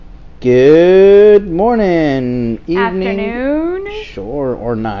Good morning, evening, Afternoon. sure,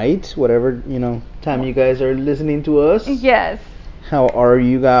 or night, whatever, time you guys are listening to us. Yes. How are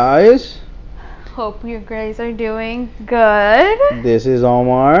you guys? Hope you guys are doing good. This is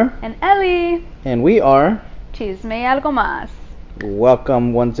Omar, And Ellie. and we are Chisme y algo más.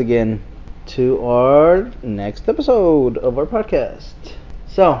 welcome once again to our next episode of our podcast.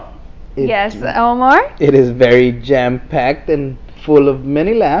 So, Yes, Omar? it is very jam-packed and full of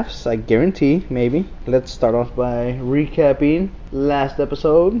many laughs, I guarantee, maybe. Let's start off by recapping last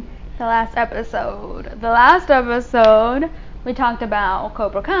episode. The last episode, we talked about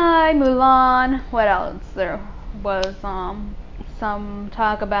Cobra Kai, Mulan. What else? There was some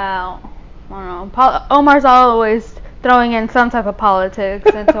talk about, I don't know, Omar's always throwing in some type of politics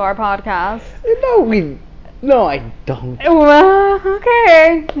into our podcast. No, I don't. Well,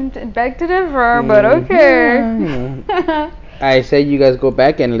 okay. Beg to differ, but okay. Yeah. I say you guys go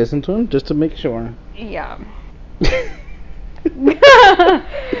back and listen to them just to make sure. Yeah.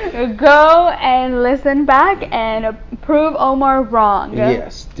 Go and listen back and prove Omar wrong.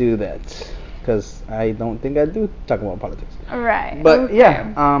 Yes, do that. Because I don't think I do talk about politics. Right. But okay.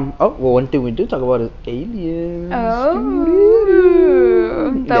 yeah. One thing we do talk about is aliens. Oh.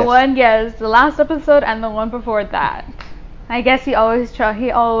 Yes. The last episode and the one before that. I guess he always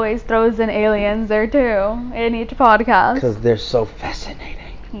throws in aliens there too in each podcast. Because they're so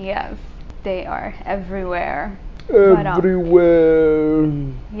fascinating. Yes, they are everywhere. Everywhere.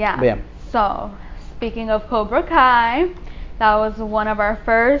 Yeah. So, speaking of Cobra Kai, that was one of our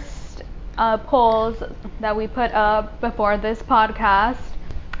first polls that we put up before this podcast,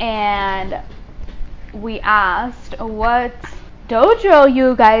 and we asked what dojo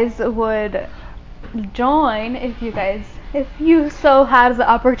you guys would join if you so had the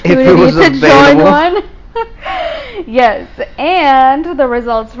opportunity to join one. Yes, and the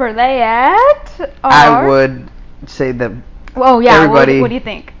results for that are... I would say that. Oh yeah, everybody, what do you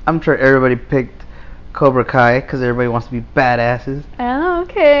think? I'm sure everybody picked Cobra Kai because everybody wants to be badasses. Oh,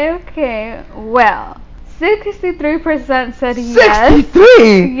 okay. Well, 63% said yes.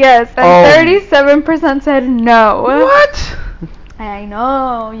 63? Yes, and 37% said no. What? I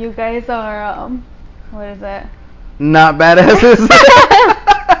know, you guys are, what is it? Not badasses?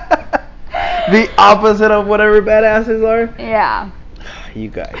 The opposite of whatever badasses are? Yeah. You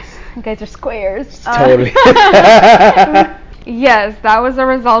guys. You guys are squares. Totally. Yes, that was the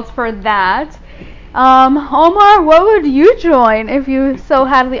results for that. Omar, what would you join if you so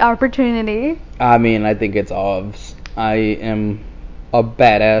had the opportunity? I mean, I think it's obvious. I am a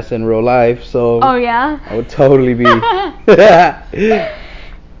badass in real life, so... Oh, yeah? I would totally be a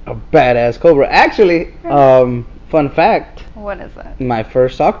badass Cobra. Actually, fun fact. What is it? My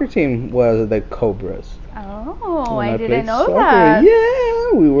first soccer team was the Cobras. Oh, When I didn't know soccer. that.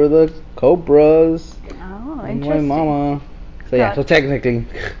 Yeah, we were the Cobras. Oh, My interesting. mama. So yeah, so technically...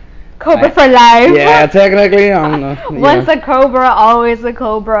 Cobra for life. Yeah, technically, I'm... Once a Cobra, always a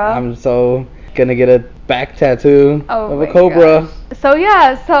Cobra. I'm so gonna get a back tattoo of a Cobra. Gosh. So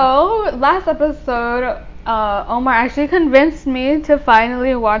yeah, last episode, Omar actually convinced me to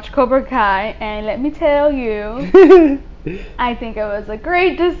finally watch Cobra Kai, and let me tell you, I think it was a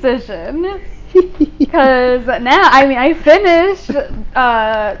great decision. Because now, I finished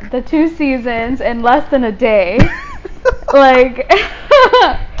the 2 seasons in less than a day.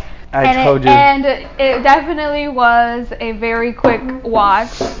 I told you. And it definitely was a very quick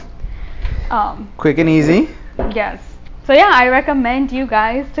watch. Quick and easy. Yes. So yeah, I recommend you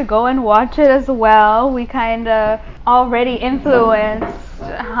guys to go and watch it as well. We kind of already influenced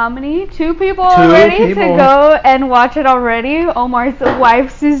how many? 2 people already to go and watch it already. Omar's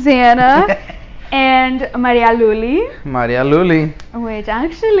wife Susanna and Maria Luli. Which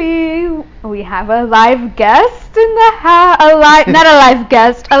actually we have a live guest in the house. Not a live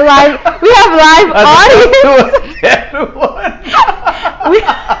guest. We have live audience.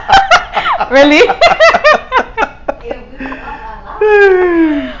 Really?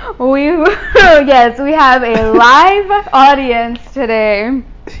 Yes, we have a live audience today.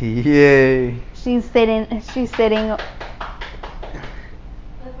 Yay. She's sitting.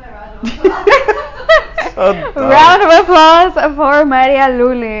 Round of applause for Maria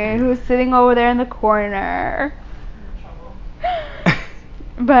Luli, who's sitting over there in the corner.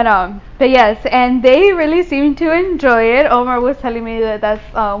 But yes, and they really seem to enjoy it. Omar was telling me that that's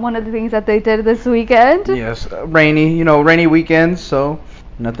one of the things that they did this weekend. Yes, rainy weekends, so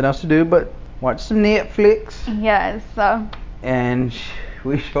nothing else to do but watch some Netflix. Yes. And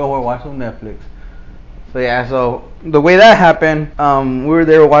we sure were watching Netflix. So yeah, so the way that happened, we were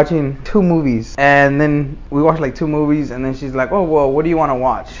there watching 2 movies, and then we watched like 2 movies, and then she's like, oh well, what do you want to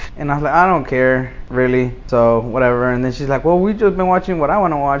watch? And I was like, I don't care, really. So, whatever. And then she's like, well, we just been watching what I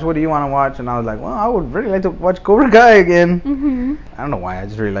want to watch. What do you want to watch? And I was like, well, I would really like to watch Cobra Kai again. Mhm. I don't know why. I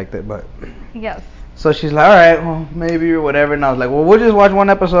just really liked it, but. Yes. So she's like, all right, well, maybe or whatever. And I was like, well, we'll just watch one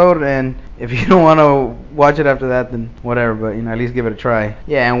episode. And if you don't want to watch it after that, then whatever. But, at least give it a try.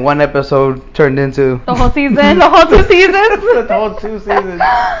 Yeah, and one episode turned into... The whole season? The whole 2 seasons? The whole 2 seasons.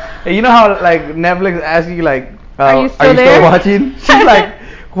 And you know how, like, Netflix asks you, like, are you still watching? She's like,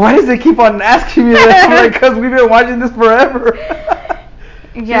 why does it keep on asking me that? I'm like, because we've been watching this forever.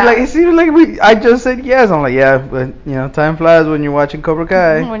 She's like, it seems like I just said yes. I'm like, yeah, but, time flies when you're watching Cobra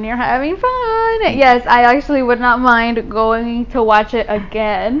Kai. When you're having fun. Yes, I actually would not mind going to watch it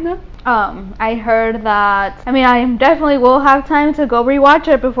again. I heard that, I definitely will have time to go rewatch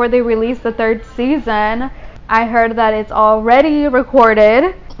it before they release the 3rd season. I heard that it's already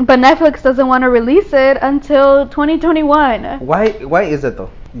recorded, but Netflix doesn't want to release it until 2021. Why is it though,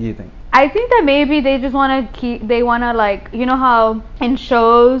 do you think? I think that maybe they just want to like, you know how in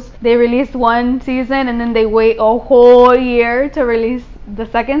shows they release 1 season and then they wait a whole year to release the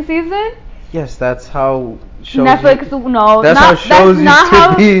 2nd season? Yes, that's how shows... Netflix, no. That's how shows used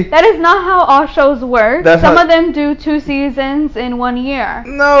to be. That is not how all shows work. Some of them do 2 seasons in 1 year.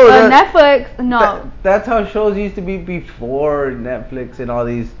 No. But Netflix, no. That's how shows used to be before Netflix and all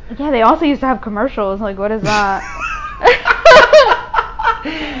these... Yeah, they also used to have commercials. Like, what is that?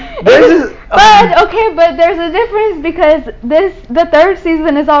 But there's a difference because the 3rd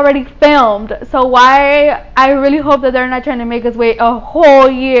season is already filmed. So why? I really hope that they're not trying to make us wait a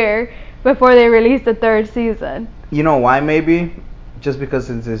whole year before they release the 3rd season. You know why? Maybe just because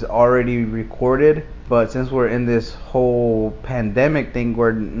since it's already recorded, but since we're in this whole pandemic thing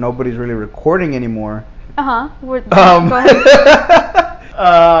where nobody's really recording anymore. Go ahead.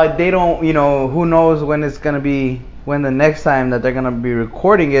 They don't. Who knows when it's gonna be. When the next time that they're gonna be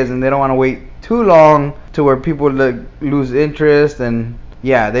recording is, and they don't want to wait too long to where people lose interest and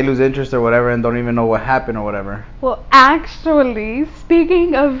they lose interest or whatever and don't even know what happened or whatever. Well, actually,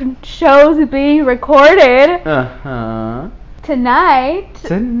 speaking of shows being recorded, tonight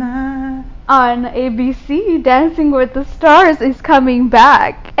on ABC, Dancing with the Stars is coming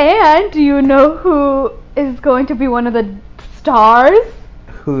back. And do you know who is going to be one of the stars?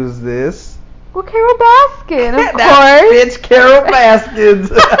 Who's this? Well, Carol Baskin, of course. Bitch, Carol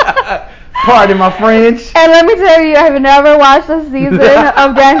Baskins. Pardon my French. And let me tell you, I've never watched a season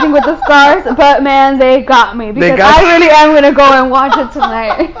of Dancing with the Stars, but man, they got me because I really am gonna go and watch it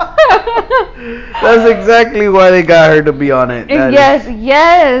tonight. That's exactly why they got her to be on it. Yes.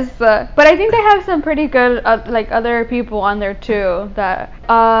 But I think they have some pretty good, other people on there too. That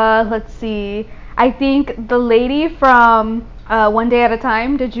let's see. I think the lady from One Day at a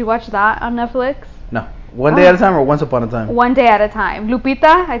Time. Did you watch that on Netflix? No. One Day at a Time or Once Upon a Time? One Day at a Time.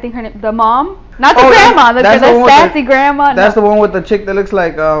 Lupita, I think her name, the mom, not the grandma, the sassy grandma. That's the one with the chick that looks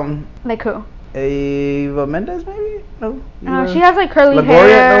like Like who? Eva Mendes, maybe? No. She has like curly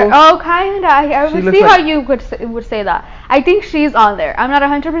hair. Oh, kinda. I would see how you would say that. I think she's on there. I'm not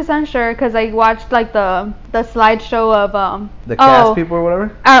 100% sure because I watched like the slideshow of the cast people or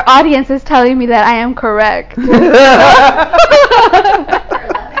whatever. Our audience is telling me that I am correct.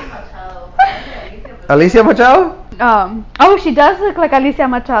 Alicia Machado? She does look like Alicia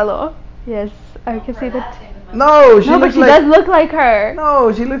Machado. Yes, I can see that. No, she does look like her.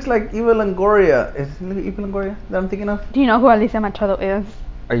 No, she looks like Eva Longoria. Is it Eva Longoria that I'm thinking of? Do you know who Alicia Machado is?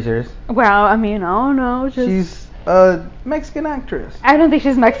 Are you serious? Well, I don't know. She's a Mexican actress. I don't think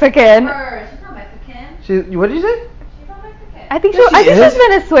she's Mexican. She's not Mexican. What did you say? She's not Mexican. I think she's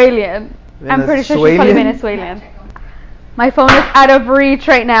Venezuelan. I'm pretty sure she's probably Venezuelan. My phone is out of reach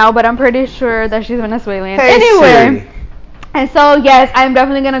right now, but I'm pretty sure that she's Venezuelan. Hey, anyway. Siri. And so, yes, I'm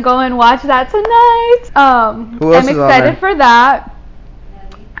definitely going to go and watch that tonight. Who else I'm is on excited there? for that.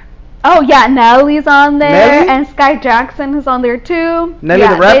 Nelly. Oh, yeah, Nelly's on there. Nelly? And Sky Jackson is on there, too. Nelly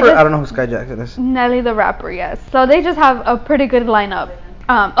the rapper? I don't know who Sky Jackson is. Nelly the rapper, yes. So they just have a pretty good lineup.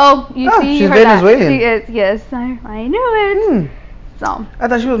 See, she's you heard Venezuelan. That. She is, yes. I knew it. So. I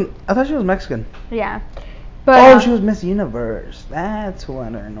thought she was Mexican. Yeah. But, she was Miss Universe. That's who I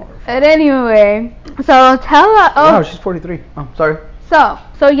know her from. But anyway, so tell us. Wow, she's 43. Oh, sorry. So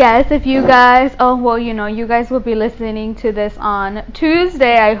yes, if you guys, you guys will be listening to this on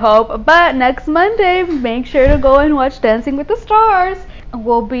Tuesday, I hope. But next Monday, make sure to go and watch Dancing with the Stars.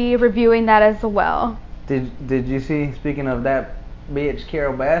 We'll be reviewing that as well. Did you see? Speaking of that bitch,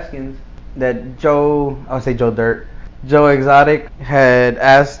 Carol Baskins, that Joe Exotic had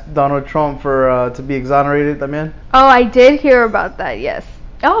asked Donald Trump to be exonerated también. Oh, I did hear about that, yes.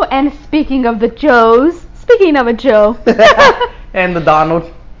 Oh, and speaking of a Joe. And the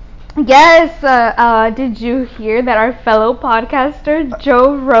Donald. Yes, did you hear that our fellow podcaster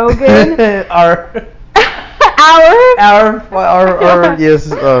Joe Rogan, our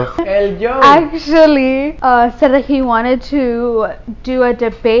yes, El Joe actually said that he wanted to do a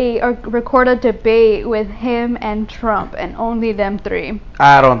debate or record a debate with him and Trump and only them three.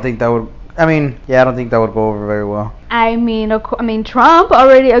 I don't think that would. I mean, yeah, I don't think that would go over very well. I mean, Trump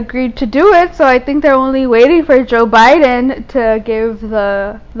already agreed to do it, so I think they're only waiting for Joe Biden to give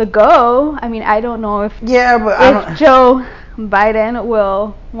the go. I mean, I don't know if Joe Biden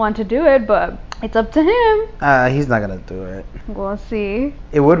will want to do it, but it's up to him. He's not gonna do it. We'll see.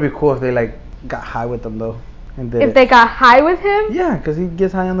 It would be cool if they like got high with him though. And if they got high with him? Yeah, because he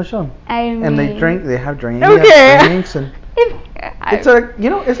gets high on the show. I mean, and they drink. They have drinks. Okay. They have drinks and it's a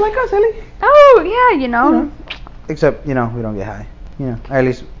it's like us, Ellie. Oh yeah, you know. Except we don't get high. At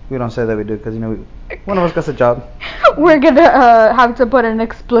least we don't say that we do because one of us gets a job. We're gonna have to put an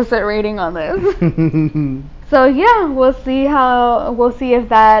explicit rating on this. So yeah, we'll see if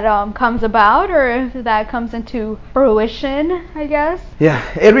that comes about or if that comes into fruition, I guess. Yeah,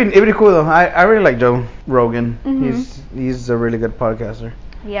 it'd be cool though. I really like Joe Rogan. Mm-hmm. He's a really good podcaster.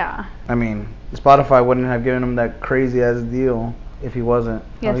 Yeah. I mean, Spotify wouldn't have given him that crazy ass deal if he wasn't.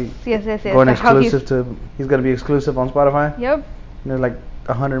 Yes. Going exclusive he's gonna be exclusive on Spotify. Yep. They're like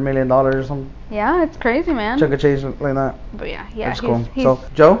 $100 million or something. Yeah, it's crazy, man. Chunk of change like that. But yeah, that's cool. So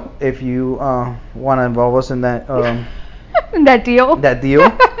Joe, if you want to involve us in that that deal.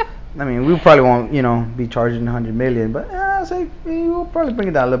 I mean, we probably won't be charging $100 million, but I'll say we'll probably bring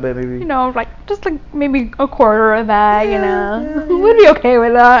it down a little bit, maybe. Just maybe a quarter of that. Yeah. We'd be okay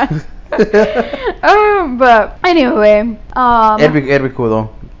with that. But anyway, it'd be cool though.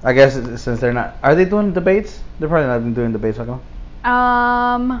 I guess since they're not, are they doing debates? They're probably not been doing debates, okay?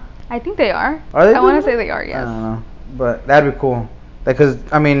 I think they are. Are they? I want to say they are. Yes. I don't know, but that'd be cool. Because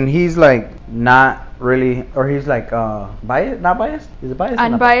I mean, he's like not really, or he's like biased, not biased. Is it biased?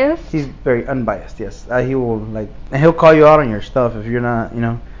 Unbiased. He's very unbiased. Yes. He will and he'll call you out on your stuff if you're not,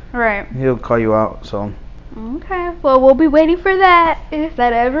 Right. He'll call you out. So. Okay. Well, we'll be waiting for that if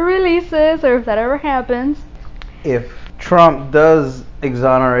that ever releases or if that ever happens. If Trump does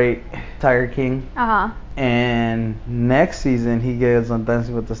exonerate Tiger King. And next season he gets on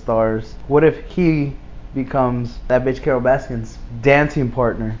Dancing with the Stars. What if he becomes that bitch Carol Baskin's dancing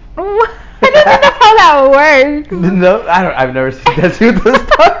partner? I don't know how that works. No, I've never seen Dancing with the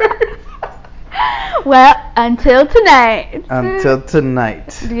Stars. Well, until tonight. Until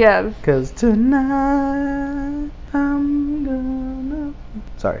tonight. Yes. 'Cause tonight I'm gonna.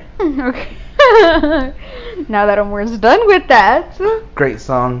 Sorry. Okay. Now that I'm almost done with that. Great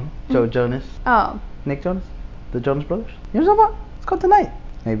song, Joe Jonas. Oh. Nick Jonas? The Jonas Brothers? You know what I'm talking about? It's called Tonight.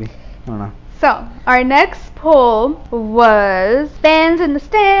 Maybe. I don't know. So, our next poll was fans in the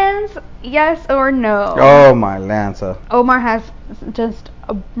stands, yes or no? Oh, my Lanza. Omar has just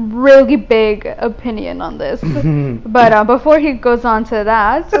a really big opinion on this. But before he goes on to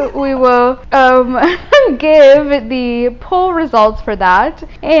that, we will give the poll results for that.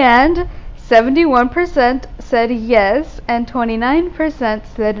 And 71% said yes, and 29%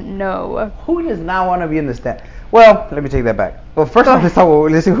 said no. Who does not want to be in the stand? Well, let me take that back. Well, first off, let's see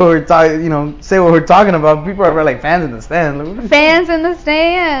what we're talking. Say what we're talking about. People are like fans in the stands. Fans in the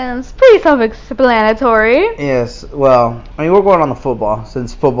stands. Pretty self-explanatory. Yes. Well, I mean, we're going on the football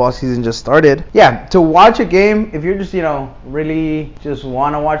since football season just started. Yeah. To watch a game, if you're just really just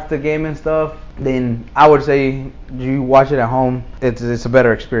want to watch the game and stuff, then I would say you watch it at home. It's a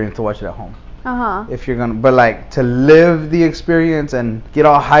better experience to watch it at home. If you're gonna, but to live the experience and get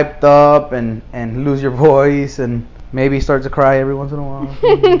all hyped up and lose your voice and maybe start to cry every once in a while.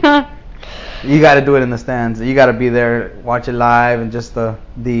 You got to do it in the stands. You got to be there, watch it live, and just the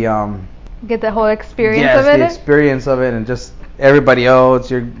get the whole experience of it. Yes, the experience of it, and just everybody else,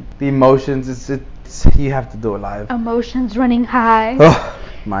 the emotions. It's you have to do it live. Emotions running high. Oh,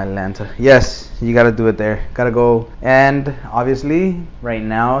 my Lanta. Yes, you got to do it there. Got to go. And obviously, right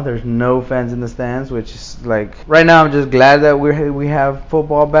now, there's no fans in the stands, which is right now, I'm just glad that we have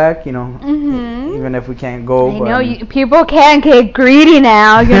football back, even if we can't go. I know, people can't get greedy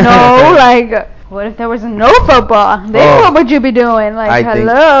now, what if there was no football? Then what would you be doing?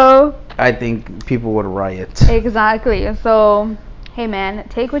 Hello? I think people would riot. Exactly. So, hey man,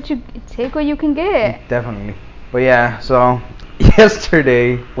 take what you can get. Definitely. But yeah, so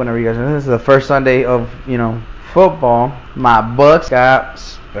yesterday, whenever you guys know, this is the first Sunday of football. My Bucks got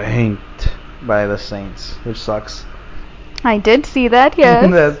spanked by the Saints, which sucks. I did see that. Yes.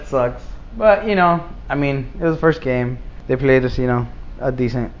 That sucks. But I mean, it was the first game. They played us, a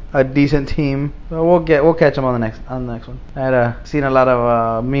decent a decent team. So we'll catch them on the next one. I had seen a lot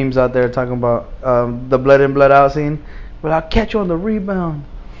of memes out there talking about the blood in blood out scene, but I'll catch you on the rebound.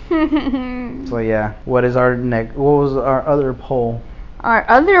 So yeah, what was our other poll? Our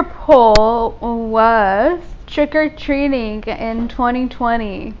other poll was trick or treating in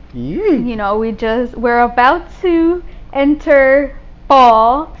 2020. You know, we're about to enter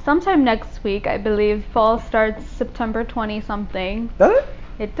fall sometime next week, I believe. Fall starts September 20 something. Does it?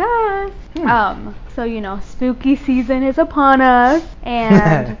 It does. So you know, spooky season is upon us,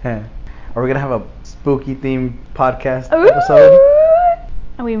 and are we gonna have a spooky themed podcast episode?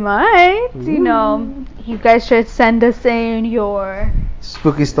 We might. Ooh. You know, you guys should send us in your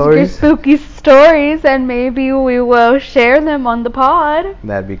spooky stories. And maybe we will share them on the pod.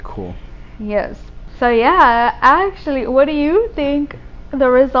 That'd be cool. Yes. So yeah, actually, what do you think the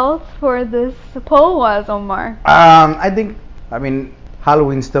results for this poll was, Omar? I mean,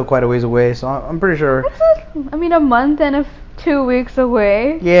 Halloween's still quite a ways away, so I'm pretty sure. A month and 2 weeks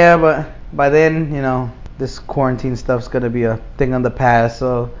away. Yeah, but by then, you know, this quarantine stuff's gonna be a thing on the past,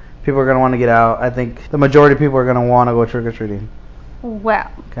 so people are gonna want to get out. I think the majority of people are gonna want to go trick or treating. Well,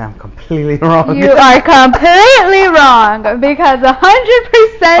 okay, I'm completely wrong. You are completely wrong because 100%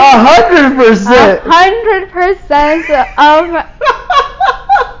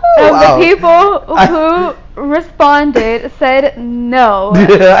 of the people who responded said no.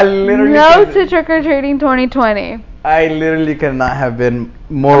 No to trick or treating 2020. I literally could not have been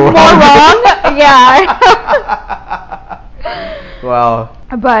more wrong. Yeah. Wow.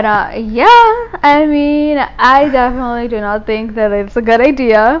 But yeah, I mean, I definitely do not think that it's a good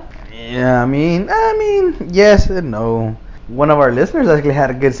idea. Yeah, I mean, yes and no. One of our listeners actually had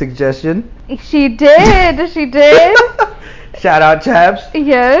a good suggestion. She did. Shout out, chaps.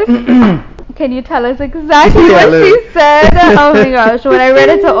 Yes. Can you tell us exactly what she said? Oh my gosh, when I read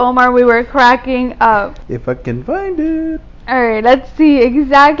it to Omar, we were cracking up. If I can find it. Alright, let's read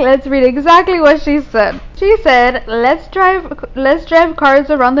exactly what she said. She said, let's drive cars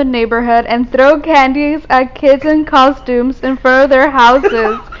around the neighborhood and throw candies at kids in costumes in front of their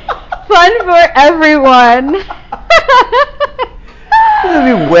houses. Fun for everyone. You'll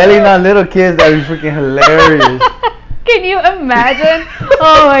be wailing on little kids. That'd be freaking hilarious. Can you imagine?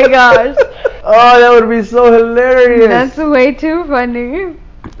 Oh my gosh. Oh, that would be so hilarious. That's way too funny.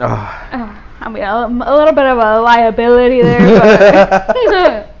 I mean, a little bit of a liability there, but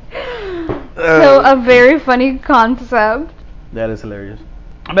so a very funny concept. That is hilarious.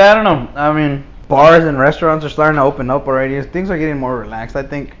 But I don't know. I mean, bars and restaurants are starting to open up already. Things are getting more relaxed. I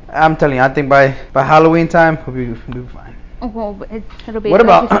think by Halloween time we'll be fine. Well, it'll be. What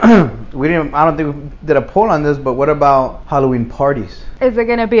about? I don't think we did a poll on this, but what about Halloween parties? Is it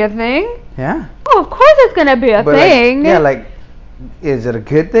gonna be a thing? Yeah. Oh, of course it's gonna be a thing. Is it a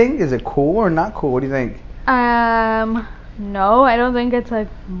good thing? Is it cool or not cool? What do you think? No, I don't think it's a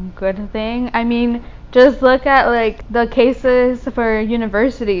good thing. I mean, just look at like the cases for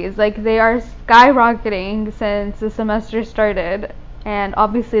universities. Like they are skyrocketing since the semester started, and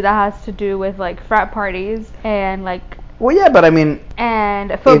obviously that has to do with like frat parties and like. Well, yeah, but I mean.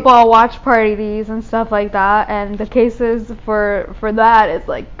 And football watch parties and stuff like that, and the cases for that is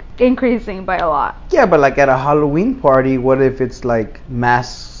like increasing by a lot. Yeah, but like at a Halloween party, what if it's like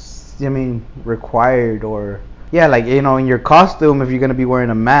masks, required, or like, in your costume, if you're going to be wearing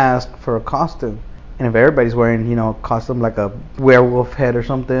a mask for a costume, and if everybody's wearing, a costume like a werewolf head or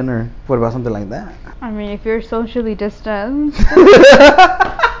something, or what about something like that? I mean, if you're socially distanced.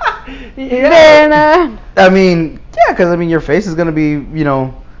 Then, I mean, yeah, because your face is going to be,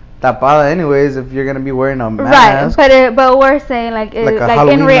 tapada anyways if you're gonna be wearing a mask. Right, but we're saying like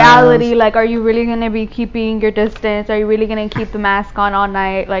in reality, like, are you really gonna be keeping your distance? Are you really gonna keep the mask on all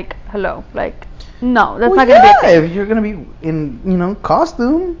night? Like, hello, like, no, that's not gonna be a thing. If you're gonna be in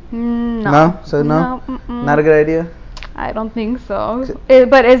costume. No. Not a good idea. I don't think so.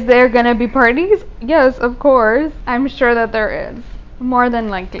 But is there gonna be parties? Yes, of course. I'm sure that there is. More than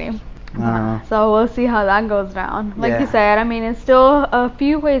likely. So we'll see how that goes down. Like you said, I mean, it's still a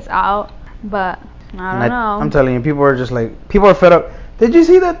few ways out, but I don't know. I'm telling you, people are fed up. Did you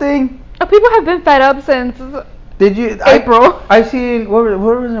see that thing? People have been fed up since April. I seen, what was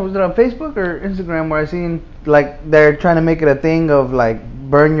it? Was it on Facebook or Instagram where I seen, like, they're trying to make it a thing of, like,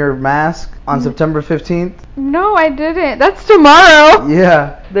 burn your mask on September 15th? No, I didn't. That's tomorrow.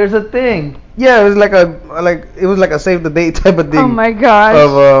 Yeah, there's a thing. Yeah, it was like a save the date type of thing. Oh my gosh.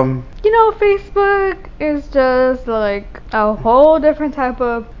 Facebook is just like a whole different type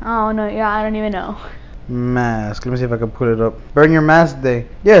of, I don't even know. Mask. Let me see if I can put it up. Burn your mask day.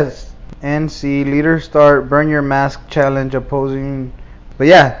 Yes. NC leaders start burn your mask challenge opposing. But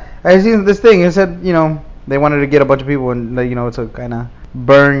yeah, I seen this thing. It said, they wanted to get a bunch of people and, to kind of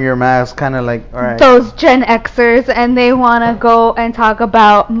burn your mask, kind of like, all right. Those Gen Xers, and they want to go and talk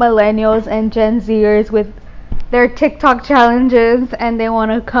about millennials and Gen Zers with their TikTok challenges, and they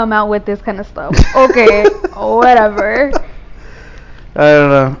want to come out with this kind of stuff. Okay, whatever. I don't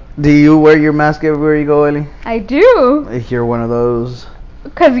know. Do you wear your mask everywhere you go, Ellie? I do. If you're one of those.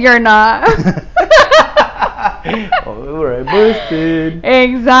 Because you're not. Alright, busted.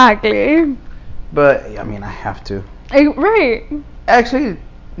 Exactly. But, I mean, I have to. Right. Actually,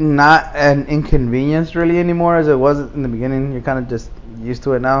 not an inconvenience really anymore as it was in the beginning. You're kind of just used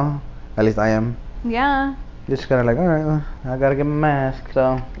to it now. At least I am. Yeah. Just kind of like, alright, well, I gotta get my mask.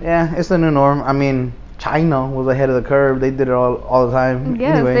 So, yeah, it's the new norm. I mean, China was ahead of the curve. They did it all the time.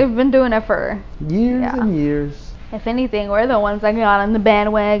 Yes, anyway, they've been doing it for years and years. If anything, we're the ones that got on the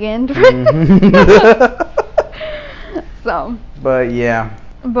bandwagon. So. But yeah.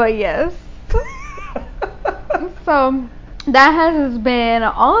 But yes. So that has been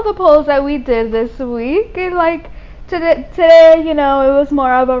all the polls that we did this week. And like today, it was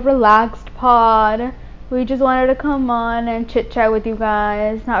more of a relaxed pod. We just wanted to come on and chit chat with you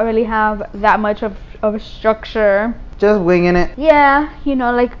guys. Not really have that much of a structure. Just winging it. Yeah,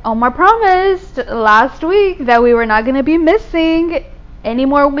 like Omar promised last week that we were not going to be missing any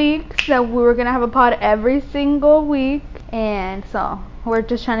more weeks, that we were going to have a pod every single week. And so we're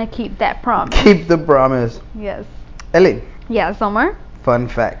just trying to keep that promise. Keep the promise. Yes. Ellie. Yeah, Omar? Fun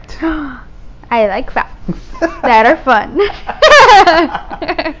fact. I like facts that are fun.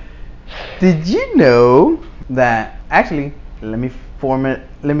 Did you know that, actually, let me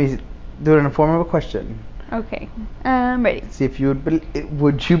do it in the form of a question. Okay, I'm ready. See if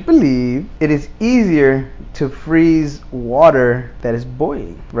would you believe it is easier to freeze water that is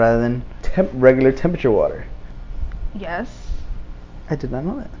boiling rather than regular temperature water? Yes. I did not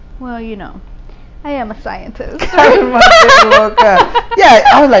know that. Well, I am a scientist. Yeah,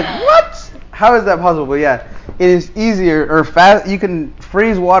 I was like, what? How is that possible? But yeah, it is easier or fast. You can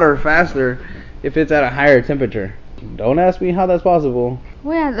freeze water faster if it's at a higher temperature. Don't ask me how that's possible.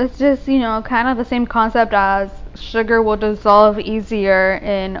 Well, yeah, that's just, kind of the same concept as sugar will dissolve easier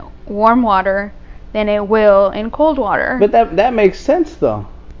in warm water than it will in cold water. But that makes sense though,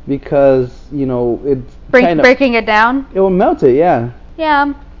 because it's breaking it down. It will melt it, yeah.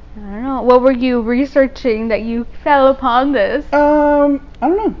 Yeah. I don't know. What were you researching that you fell upon this? I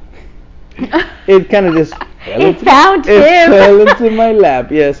don't know. It kind of just it fell into my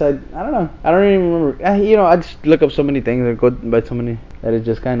lap. Yes, I don't know. I don't even remember. I just look up so many things or go by so many that it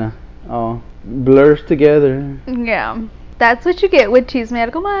just kind of blurs together. Yeah. That's what you get with Cheese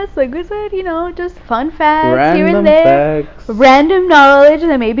Medical Mask. Like we said, just fun facts Random here and there. Facts. Random knowledge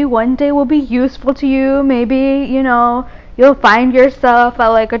that maybe one day will be useful to you. Maybe, you'll find yourself at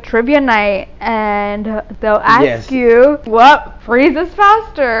like a trivia night and they'll ask you what freezes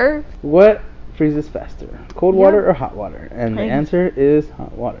faster. What freezes faster? Cold water or hot water? And the answer is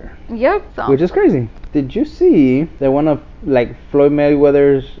hot water. Yep. So. Which is crazy. Did you see that one of Floyd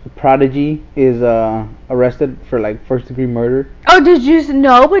Mayweather's prodigy is arrested for first-degree murder? Oh, did you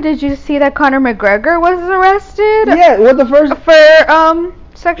know? But did you see that Conor McGregor was arrested? Yeah, what the first for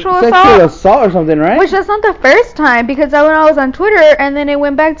sexual assault or something, right? Which that's not the first time, because when I was on Twitter and then it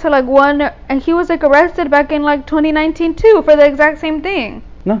went back to one, and he was arrested back in 2019 too for the exact same thing.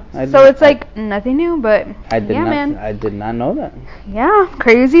 No, so it's nothing new, but man. I did not know that. Yeah,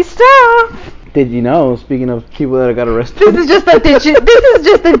 crazy stuff. Did you know? Speaking of people that got arrested, this is just a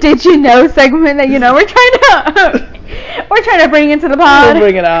did you know segment that we're trying to bring into the pod. We'll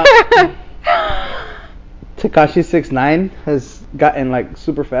bring it out. Tekashi 6ix9ine has gotten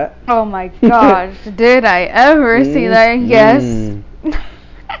super fat. Oh my gosh, did I ever see that? Yes.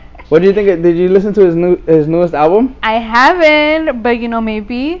 What do you think? Did you listen to his newest album? I haven't, but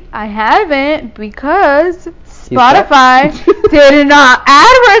maybe I haven't because Spotify did not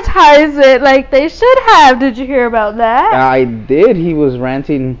advertise it like they should have. Did you hear about that? I did. He was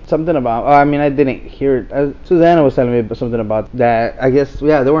ranting something about. I didn't hear it. Susanna was telling me something about that. I guess they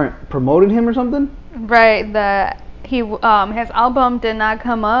weren't promoting him or something. Right. His album did not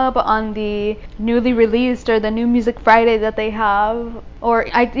come up on the newly released or the new Music Friday that they have, or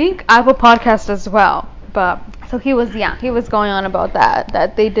I think Apple Podcast as well. But so he was going on about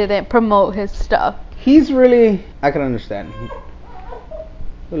that they didn't promote his stuff. He's really, I can understand.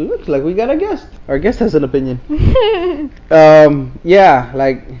 It looks like we got a guest. Our guest has an opinion. Yeah,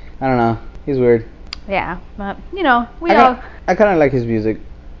 I don't know. He's weird. Yeah, but I kind of like his music.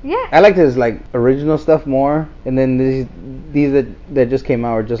 Yeah. I liked his original stuff more, and then these that just came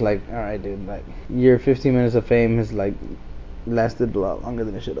out were just all right, dude. Your 15 minutes of fame has lasted a lot longer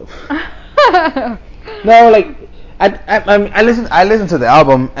than it should have. No, like I listened to the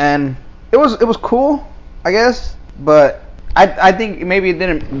album and it was cool, I guess, but I think maybe it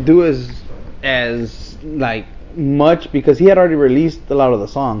didn't do as like much because he had already released a lot of the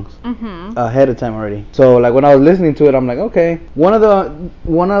songs ahead of time already. So like when I was listening to it, I'm like, okay. One of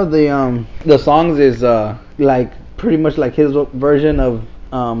the songs is like pretty much like his version of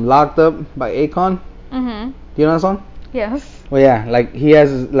Locked Up by Akon. Do you know that song? Yes. Well, yeah, like he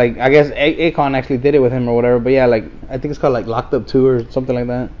has like I guess Akon actually did it with him or whatever. But yeah, like I think it's called like Locked Up 2 or something like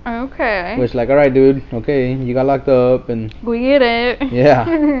that. Okay. Which like, all right, dude, okay, you got locked up and We get it.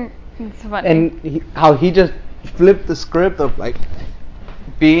 yeah. It's funny. And how he just flipped the script of like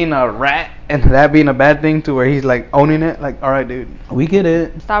being a rat and that being a bad thing to where he's like owning it. Like, all right, dude, we get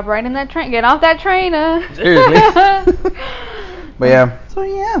it. Stop riding that train. Get off that train. Seriously. But yeah. So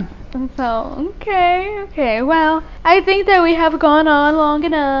yeah. So okay. Well, I think that we have gone on long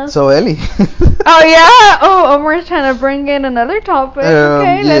enough. So Ellie. Oh yeah. Oh, Omar's trying to bring in another topic.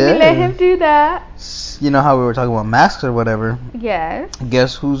 Okay, let me let him do that. You know how we were talking about masks or whatever. Yes.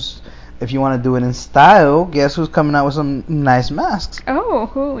 Guess who's? If you want to do it in style, guess who's coming out with some nice masks? Oh,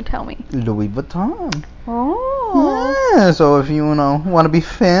 who? Tell me. Louis Vuitton. Oh. Yeah. So if you want to be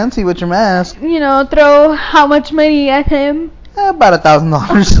fancy with your mask, Throw how much money at him? About $1,000.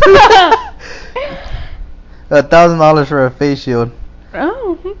 $1,000 for a face shield.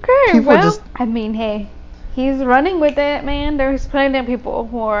 Oh, okay. People well, just- I mean, hey, he's running with it, man. There's plenty of people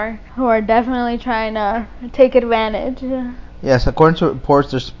who are definitely trying to take advantage. Yes, according to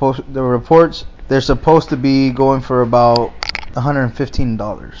reports, they're supposed to be going for about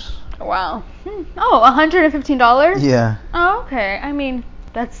 $115. Wow. Oh, $115? Yeah. Oh, okay. I mean,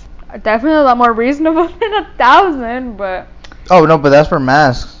 that's definitely a lot more reasonable than $1,000, but. Oh no, but that's for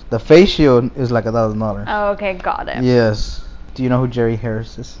masks. The face shield is like $1,000. Oh, okay, got it. Yes. Do you know who Jerry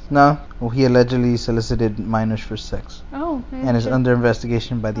Harris is? No? Well, he allegedly solicited minors for sex. Oh. And is under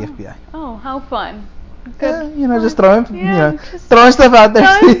investigation by the FBI. Oh, how fun. Good. Just throwing, just throwing stuff out there.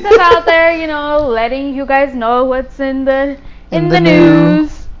 Throwing stuff out there, letting you guys know what's in the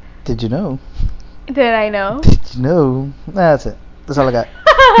news. Did you know? Did I know? Did you know? That's it. That's all I got.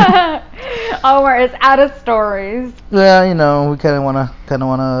 Omar is out of stories. Yeah, we kind of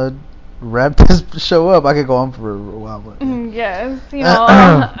wanna wrap this show up. I could go on for a while, but yes,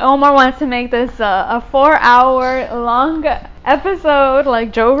 Omar wants to make this a 4-hour long episode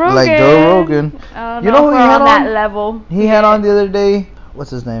like Joe Rogan. You know who he had on that level. He had on the other day.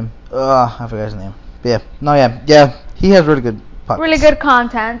 What's his name? I forgot his name. But yeah. He has really good podcasts. Really good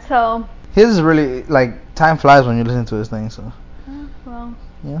content. So his is really like time flies when you listen to his thing. So well.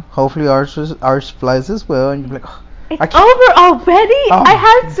 Yeah, hopefully ours flies as well, and you're like, it's over already? Oh. I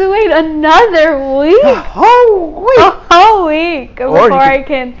have to wait another week. A whole week Before I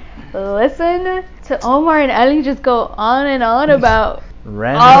can listen to Omar and Ellie just go on and on about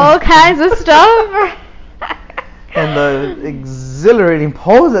all kinds of stuff. And the exhilarating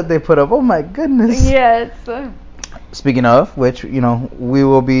polls that they put up. Oh my goodness. Yes. Speaking of which, we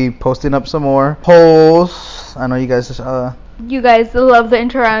will be posting up some more polls. I know you guys you guys love the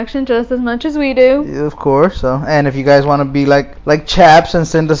interaction just as much as we do. Yeah, of course. So, and if you guys want to be like chaps and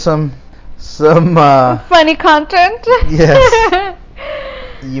send us some funny content. Yes.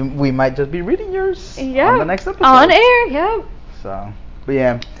 We might just be reading yours on the next episode. On air, yep. So, but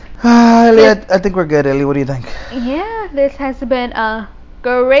yeah. Ellie, I think we're good. Ellie, what do you think? Yeah, this has been a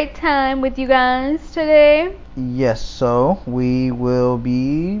great time with you guys today. Yes, so we will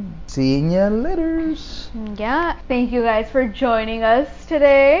be seeing you later. Yeah, thank you guys for joining us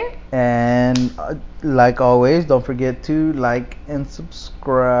today. And like always, don't forget to like and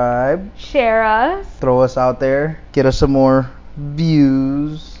subscribe. Share us. Throw us out there. Get us some more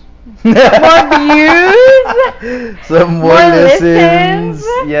views. More views? Some more listens.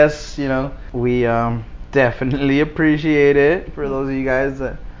 Yes, we definitely appreciate it for those of you guys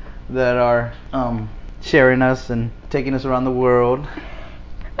that are sharing us and taking us around the world.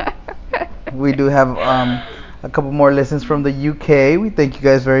 We do have a couple more listens from the UK. We thank you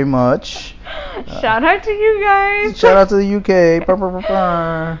guys very much. Shout out to you guys. Shout out to the UK.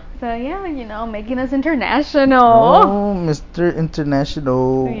 So yeah, making us international. Oh, Mr.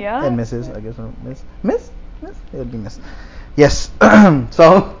 International. Yeah. And Mrs. I guess. Miss. It would be Miss. Yes.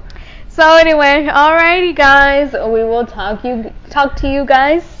 So anyway, alrighty guys, we will talk to you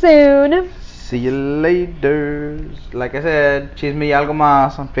guys soon. See you later. Like I said, Chisme y Algo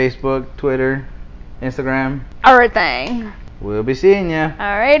Más on Facebook, Twitter, Instagram. Everything. We'll be seeing ya.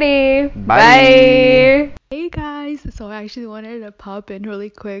 Alrighty. Bye. Bye. guys, so I actually wanted to pop in really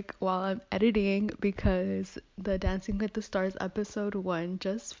quick while I'm editing because the Dancing with the Stars episode 1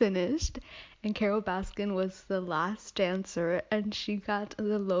 just finished and Carol Baskin was the last dancer and she got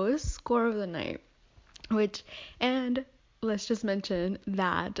the lowest score of the night, and let's just mention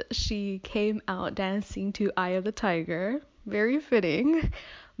that she came out dancing to Eye of the Tiger, very fitting,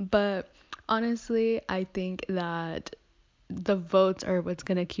 but honestly I think that the votes are what's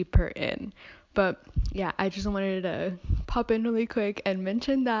gonna keep her in. But yeah, I just wanted to pop in really quick and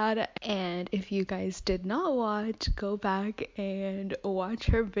mention that. And if you guys did not watch, go back and watch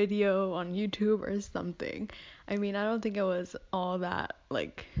her video on YouTube or something. I mean, I don't think it was all that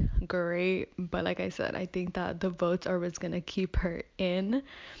like great, but like I said, I think that the votes are what's gonna keep her in.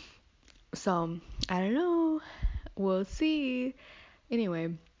 So I don't know, we'll see. Anyway,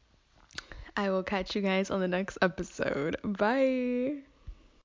 I will catch you guys on the next episode. Bye.